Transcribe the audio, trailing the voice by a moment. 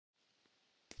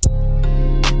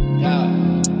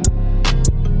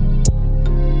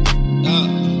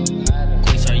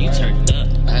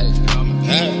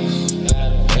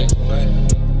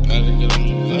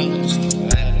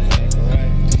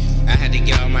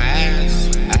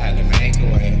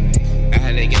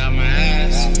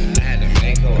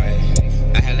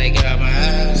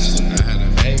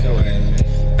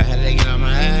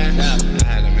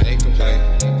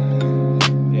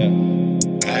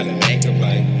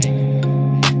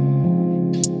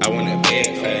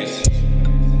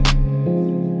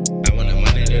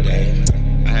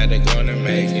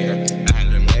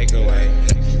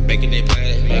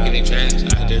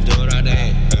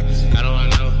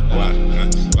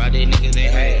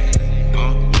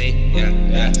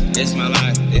It's my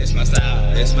life, it's my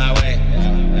style, it's my way.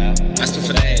 I still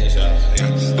for days, yeah.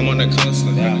 I'm on the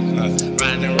coaster,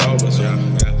 riding in Rovers,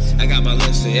 I got my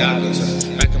list of yachts,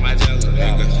 back in my jungle,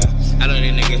 nigga. I know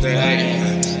these niggas they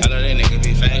hate, I know these niggas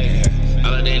be faking,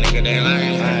 all of these niggas they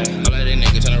lying, all of these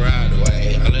niggas tryna ride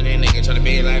away, all of these niggas tryna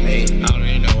be like me. I don't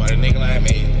even know what a nigga like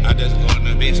me. I just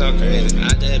wanna be so crazy. I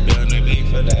just be on the beat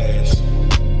for days.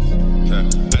 I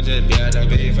just be on the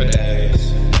beat for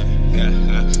days.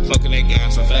 Smoking that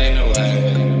gas, I'm fading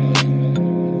away.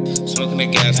 Smoking the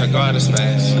gas, I go out of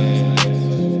space.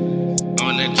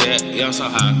 On the jet, yeah, I'm so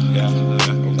high.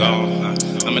 I'm gone.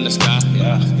 I'm in the sky.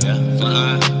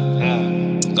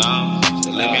 Flying. Gone. Just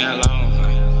leave me alone.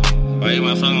 Why you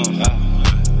my phone?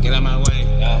 Get out my way.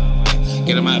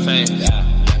 Get in my face.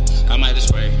 I might just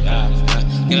spray. Get out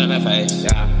that face.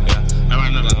 I'm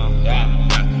running along.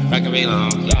 I can be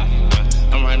long.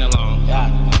 I'm running along. I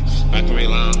can be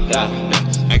long.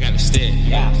 I got a stick.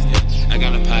 I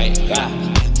got a pipe.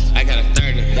 I got a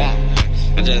 30.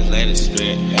 I just let it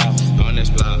spit on this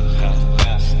block.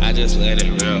 I just let it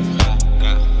rip.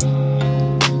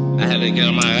 I had to get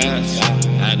on my ass. I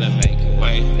had to make a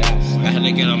way. I had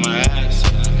to get on my ass. I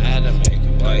had to make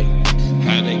a way. I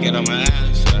had to get on my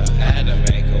ass. I had to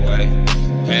make a way.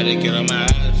 I had to get on my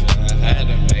ass. I had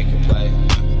to make a play.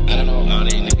 I don't know all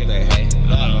these niggas they hate. I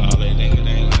don't know all these niggas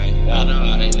they like. I know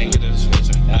all these niggas that's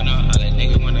switching. I know all these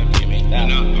niggas wanna be me. I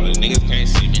know all these niggas can't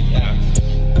see me.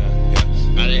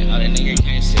 All these niggas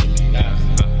can't see me.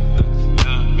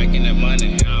 I'm making that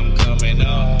money, I'm coming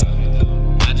up.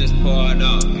 I just poured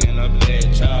up in a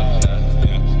big truck.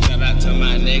 Shout out to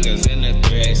my niggas in the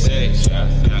 386.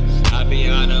 I be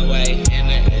all the way in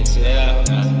the ATL.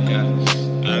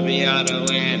 I be all the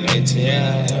way in the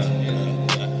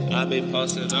ATL. I be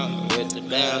posted up with the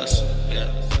bells.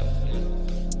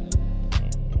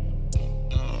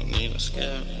 I don't need a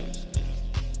scab.